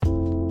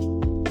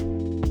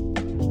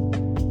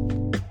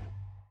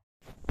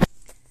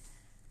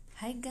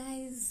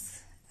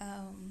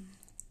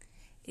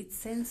It's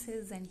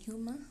Senses and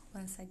Humor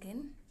once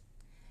again.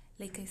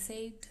 Like I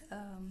said,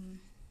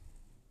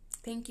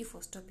 thank you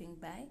for stopping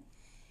by.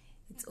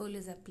 It's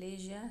always a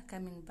pleasure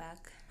coming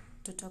back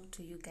to talk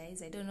to you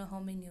guys. I don't know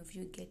how many of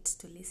you get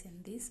to listen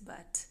this,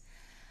 but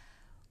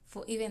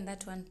for even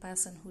that one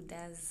person who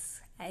does,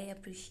 I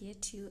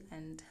appreciate you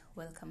and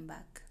welcome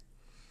back.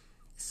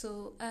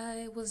 So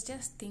I was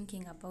just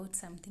thinking about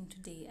something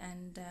today,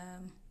 and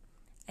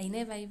I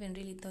never even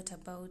really thought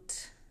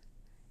about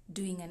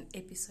doing an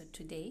episode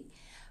today,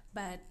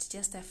 but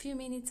just a few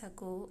minutes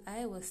ago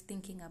I was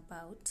thinking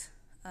about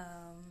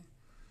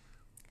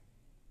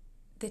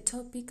the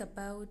topic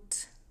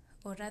about,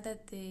 or rather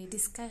the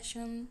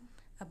discussion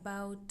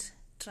about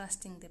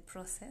trusting the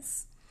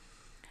process.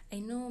 I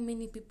know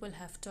many people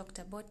have talked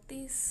about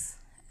this.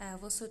 I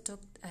have also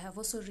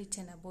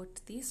written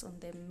about this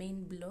on the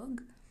main blog.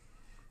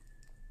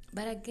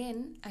 But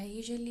again, I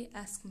usually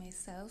ask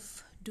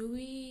myself, do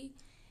we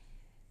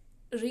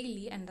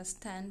really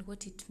understand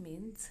what it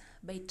means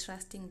by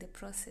trusting the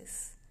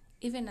process?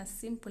 Even as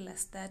simple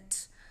as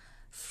that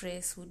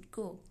phrase would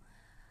go.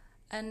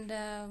 And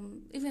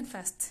even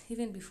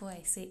before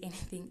I say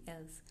anything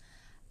else,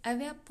 are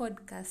there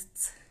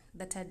podcasts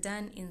that are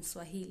done in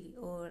Swahili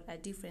or a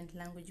different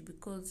language?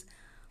 Because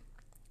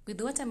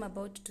with what I'm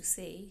about to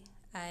say,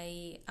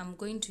 I am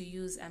going to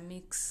use a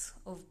mix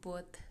of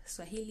both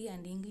Swahili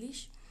and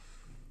English.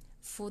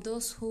 For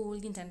those who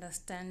wouldn't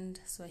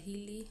understand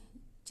Swahili,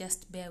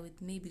 just bear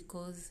with me,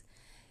 because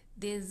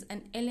there's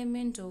an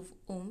element of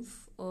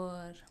oomph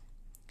or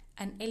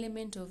an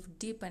element of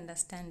deep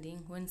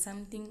understanding when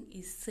something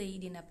is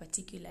said in a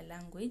particular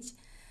language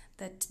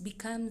that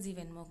becomes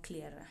even more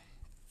clearer.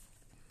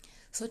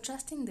 So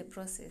trusting the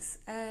process.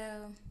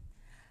 I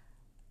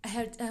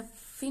have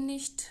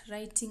finished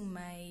writing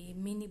my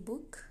mini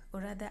book, or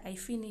rather I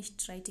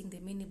finished writing the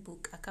mini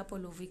book a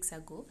couple of weeks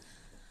ago.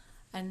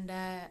 And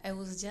I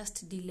was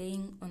just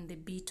delaying on the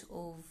bit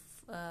of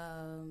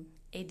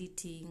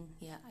editing.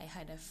 Yeah, I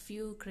had a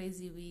few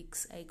crazy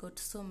weeks. I got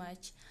so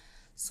much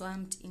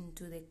swamped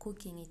into the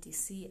cooking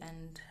etc.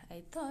 And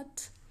I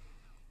thought,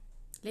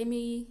 let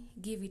me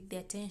give it the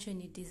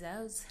attention it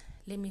deserves.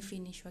 Let me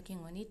finish working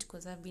on it,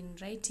 because I've been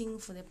writing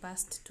for the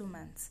past 2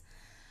 months.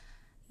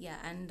 Yeah,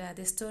 and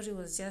the story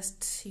was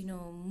just,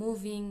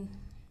 moving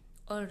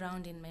all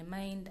around in my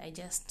mind. I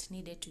just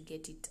needed to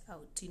get it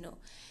out.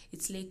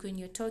 It's like when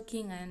you're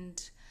talking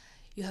and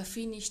you have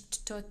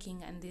finished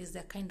talking and there's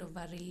a kind of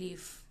a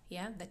relief.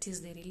 Yeah, that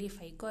is the relief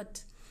I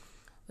got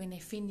when I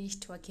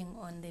finished working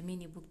on the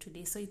mini book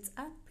today. So it's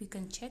up. You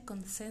can check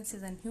on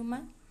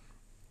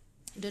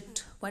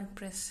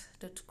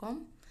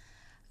sensesandhumor.wordpress.com.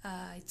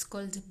 It's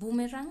called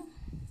Boomerang.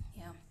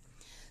 Yeah.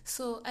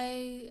 So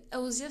I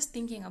was just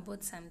thinking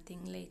about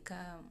something like,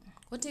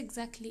 what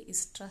exactly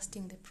is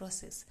trusting the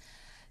process?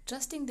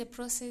 Trusting the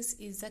process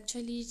is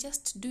actually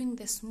just doing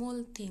the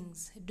small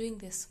things, doing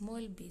the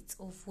small bits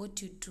of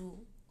what you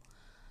do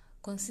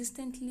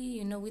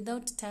consistently,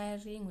 without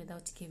tiring,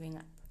 without giving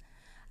up.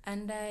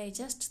 And I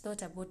just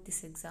thought about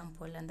this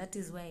example, and that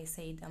is why I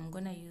said I'm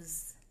going to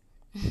use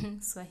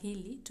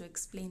Swahili to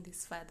explain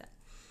this further.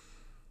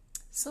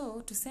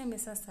 So, tuseme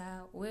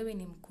sasa wewe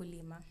ni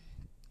mkulima.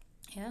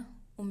 Yeah?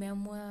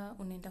 Umeamua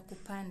unaenda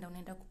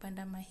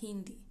kupanda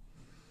mahindi.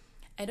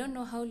 I don't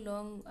know how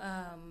long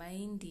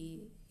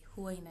mahindi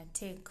huwa ina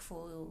take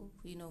for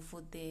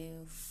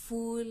the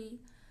full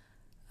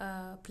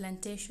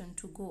plantation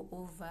to go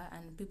over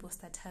and people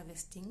start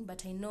harvesting,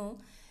 but I know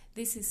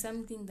this is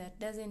something that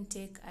doesn't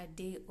take a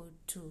day or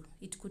two.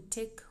 It could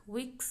take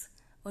weeks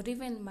or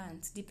even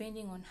months,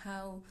 depending on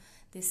how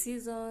the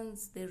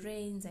seasons, the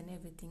rains and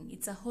everything.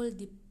 It's a whole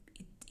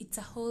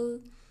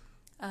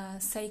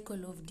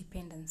cycle of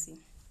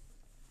dependency.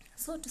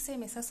 So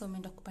tuseme sasa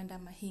umeenda kupanda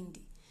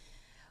mahindi.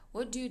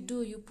 What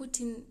do? You put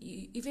in,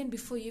 even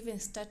before you even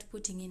start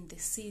putting in the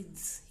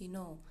seeds,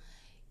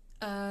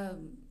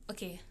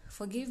 okay,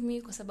 forgive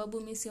me kwa sababu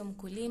mimi sio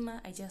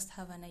mkulima. I just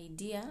have an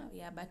idea.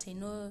 Yeah, but I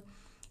know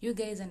you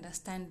guys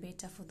understand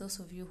better, for those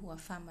of you who are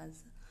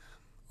farmers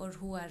or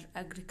who are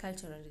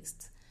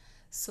agriculturalists.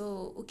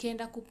 So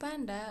ukienda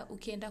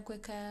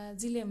kuweka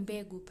zile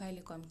mbegu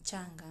pale kwa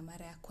mchanga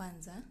mara ya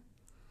kwanza,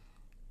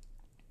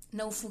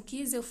 na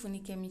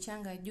ufunike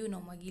michanga juu na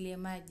umwagilie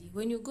maji.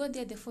 When you go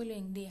there the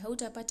following day,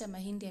 hautapata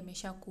mahindi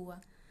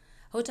yameshakuwa.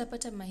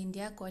 Hautapata mahindi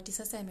yako ati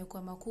sasa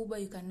yamekuwa makubwa,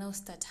 you can now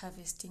start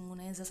harvesting.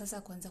 Unaweza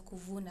sasa kuanza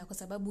kuvuna kwa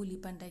sababu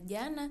ulipanda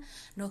jana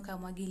na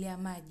ukamwagilia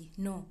maji.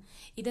 No,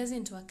 it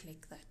doesn't work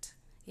like that.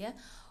 Yeah?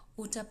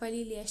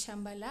 Utapalilia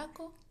shamba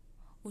lako,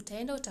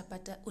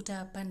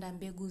 utapanda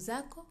mbegu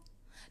zako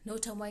na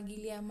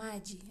utamwagilia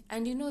maji.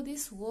 And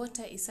this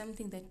water is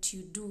something that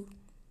you do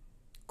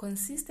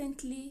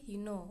consistently,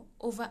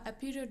 over a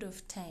period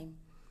of time.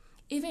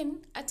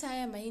 Even hata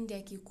haya mahindi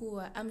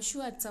yakikua, I'm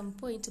sure at some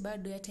point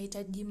bado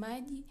yatahitaji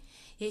maji,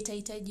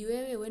 yatahitaji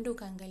wewe uende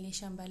ukaangalie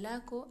shamba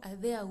lako. Are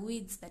there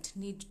weeds that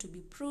need to be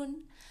pruned?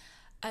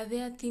 Are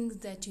there things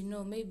that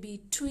maybe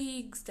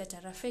twigs that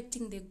are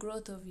affecting the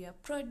growth of your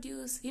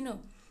produce?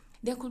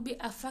 there could be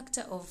a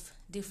factor of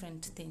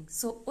different things.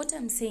 So what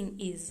I'm saying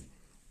is,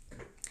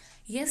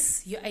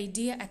 yes, your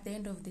idea at the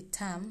end of the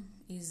term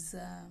is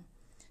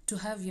to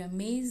have your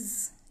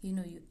maize.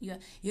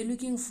 You're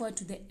looking forward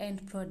to the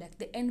end product.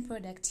 The end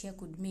product here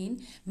could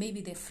mean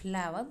maybe the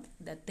flour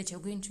that you're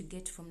going to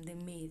get from the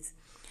maize.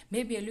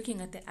 Maybe you're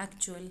looking at the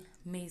actual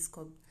maize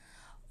cob,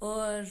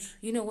 or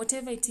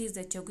whatever it is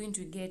that you're going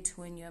to get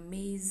when your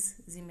maize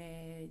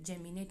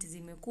germinate,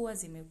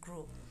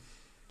 grow.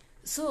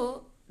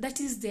 So that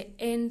is the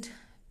end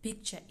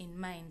picture in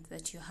mind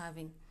that you're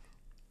having.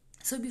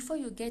 So before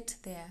you get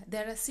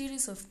there are a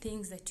series of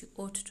things that you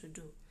ought to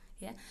do.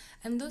 Yeah,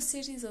 and those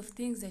series of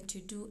things that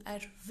you do are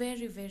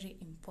very, very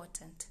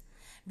important,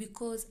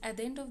 because at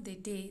the end of the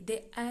day,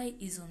 the eye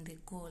is on the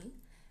goal,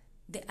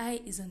 the eye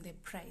is on the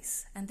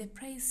price, and the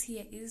price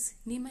here is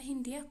ni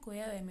mahindi yako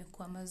yawe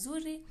yamekuwa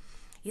mazuri,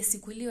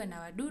 yasikuliwa na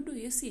wadudu.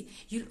 You see,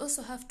 you'll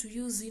also have to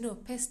use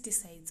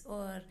pesticides,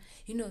 or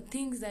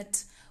things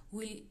that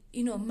will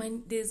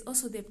there's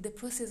also the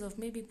process of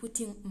maybe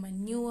putting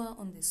manure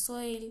on the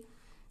soil.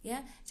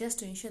 Yeah, just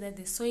to ensure that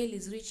the soil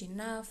is rich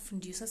enough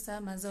ndio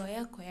sasa mazao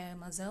yako yawe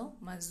mazao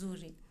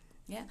mazuri.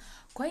 Yeah,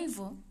 kwa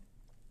hivyo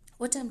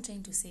what I'm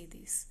trying to say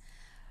this,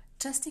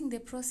 trusting the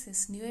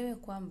process ni wewe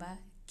kwamba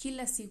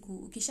kila siku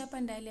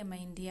ukishapanda ile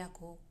mahindi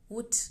yako,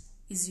 what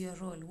is your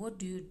role? What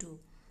do you do?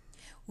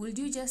 Will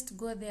you just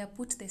go there,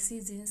 put the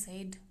seeds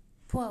inside,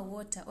 pour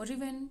water, or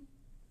even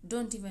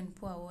don't even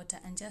pour water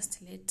and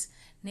just let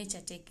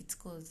nature take its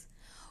course?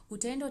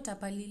 Utaenda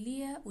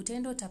utapalilia,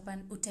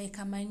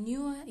 utaeka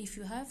manure if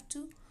you have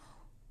to.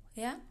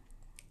 Yeah,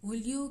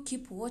 will you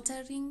keep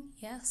watering?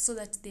 Yeah, so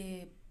that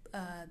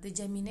the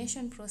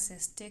germination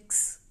process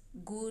takes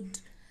good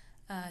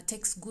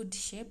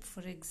shape,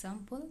 for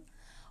example.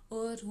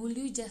 Or will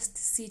you just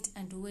sit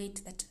and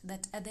wait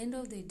that at the end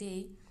of the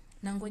day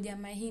nangoja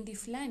mahindi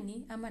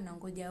fulani ama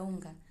nangoja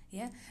unga?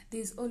 Yeah,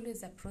 there's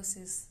always a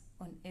process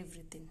on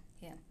everything.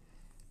 Yeah,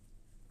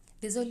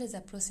 there's always a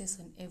process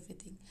on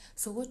everything.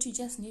 So what you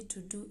just need to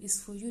do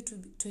is for you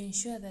to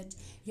ensure that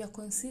you're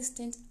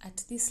consistent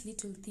at these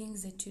little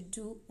things that you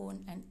do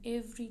on an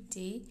every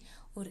day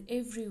or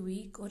every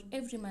week or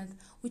every month,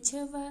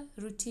 whichever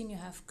routine you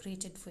have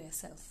created for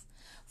yourself,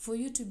 for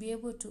you to be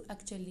able to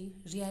actually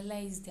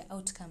realize the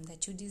outcome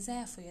that you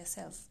desire for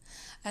yourself.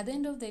 At the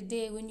end of the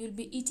day, when you'll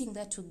be eating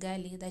that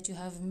ugali that you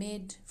have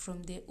made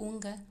from the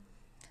unga,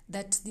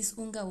 that this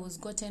unga was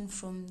gotten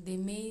from the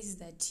maize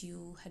that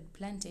you had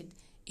planted,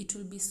 it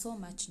will be so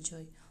much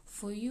joy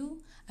for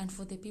you and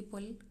for the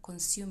people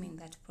consuming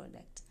that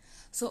product.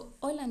 So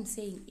all I'm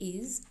saying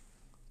is,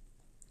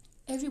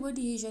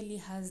 everybody usually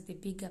has the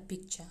bigger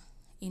picture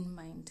in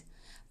mind,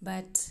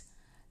 but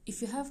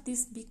if you have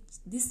this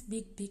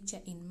big picture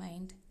in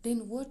mind,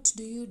 then what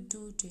do you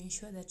do to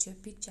ensure that your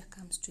picture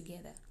comes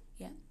together?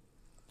 Yeah,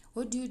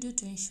 what do you do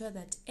to ensure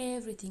that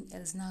everything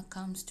else now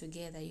comes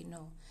together?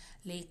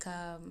 Like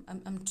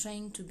I'm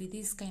trying to be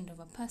this kind of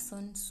a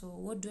person, so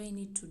what do I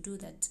need to do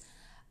that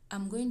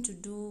I'm going to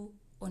do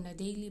on a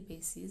daily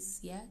basis?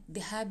 Yeah,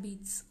 the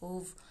habits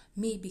of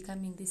me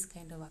becoming this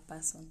kind of a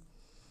person.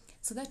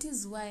 So that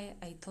is why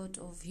I thought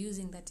of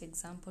using that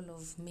example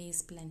of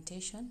maize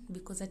plantation,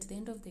 because at the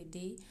end of the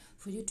day,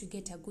 for you to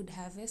get a good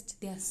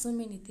harvest, there are so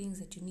many things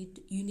that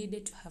you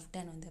needed to have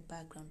done on the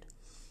background.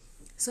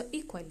 So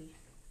equally,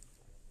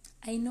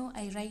 I know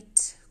I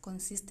write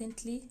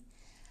consistently.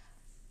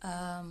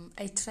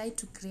 I try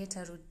to create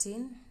a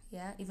routine,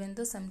 yeah, even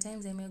though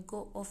sometimes I may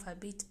go off a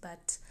bit,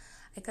 but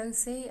I can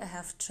say I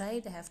have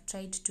tried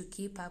to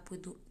keep up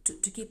with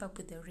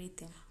the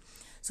rhythm.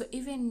 So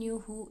even you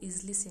who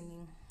is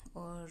listening,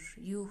 or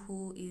you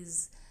who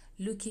is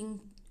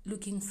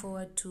looking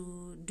forward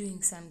to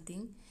doing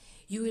something,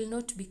 you will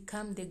not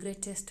become the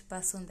greatest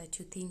person that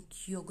you think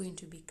you're going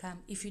to become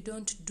if you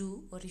don't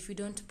do, or if you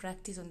don't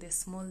practice on the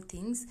small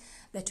things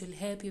that will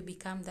help you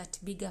become that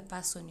bigger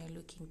person you're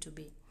looking to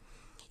be.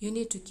 You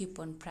need to keep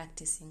on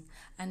practicing,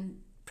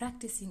 and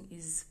practicing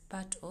is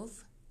part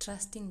of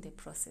trusting the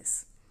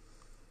process.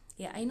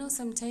 Yeah, I know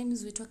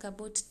sometimes we talk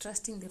about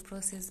trusting the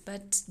process,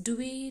 but do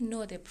we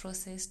know the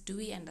process? Do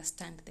we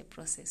understand the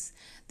process?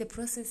 The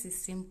process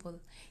is simple.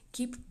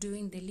 Keep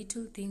doing the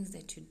little things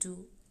that you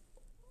do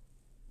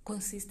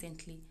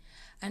consistently,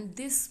 and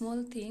these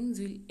small things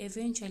will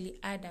eventually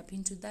add up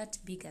into that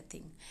bigger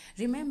thing.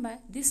 Remember,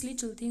 these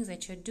little things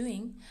that you're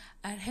doing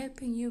are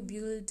helping you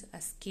build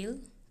a skill,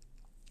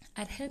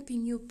 are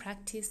helping you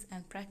practice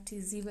and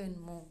practice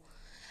even more.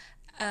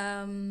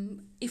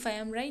 If I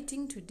am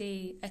writing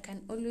today, I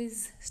can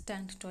always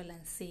stand tall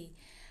and say,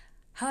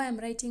 how I'm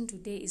writing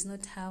today is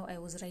not how I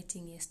was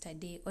writing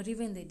yesterday or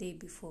even the day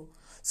before.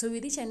 So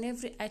with each and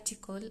every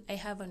article, I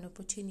have an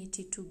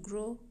opportunity to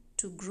grow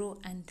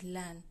and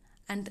learn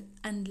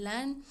and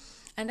learn.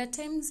 And at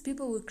times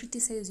people will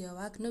criticize your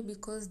work, not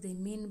because they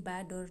mean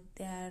bad or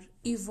they are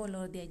evil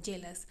or they are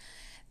jealous.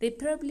 They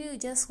probably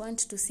just want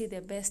to see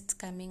the best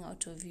coming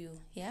out of you,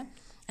 yeah?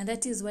 And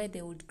that is why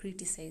they would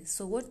criticize.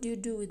 So what do you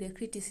do with the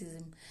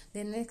criticism?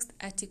 The next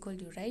article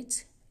you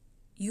write,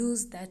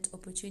 use that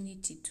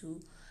opportunity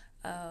to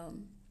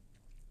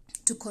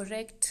to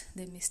correct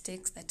the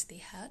mistakes that they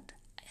had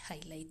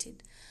highlighted.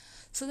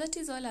 So that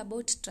is all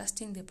about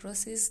trusting the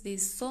process.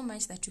 There's so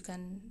much that you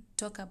can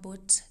talk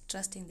about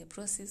trusting the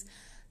process.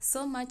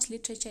 So much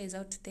literature is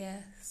out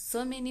there.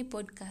 So many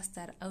podcasts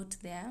are out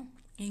there,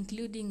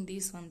 including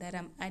this one that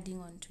I'm adding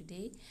on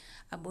today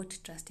about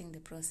trusting the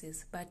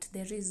process. But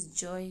there is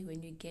joy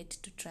when you get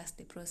to trust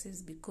the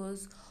process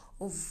because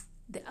of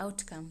the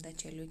outcome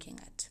that you're looking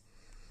at.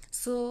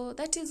 So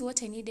that is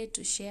what I needed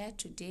to share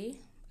today.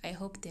 I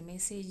hope the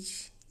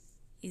message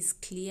is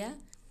clear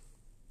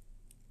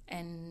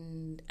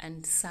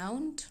and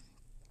sound,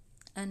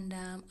 and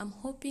I'm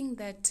hoping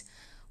that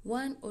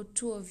one or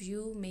two of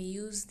you may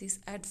use this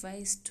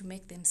advice to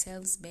make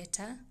themselves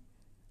better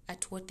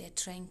at what they're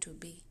trying to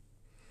be.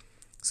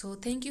 So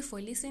thank you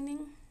for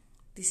listening.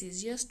 This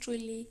is yours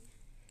truly,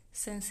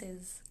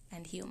 Senses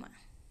and Humor.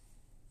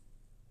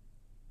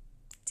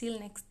 Till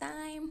next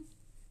time,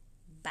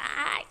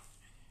 bye,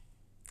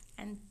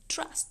 and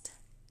trust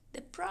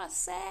the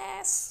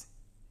process.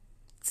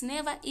 It's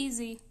never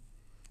easy,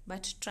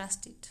 but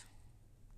trust it.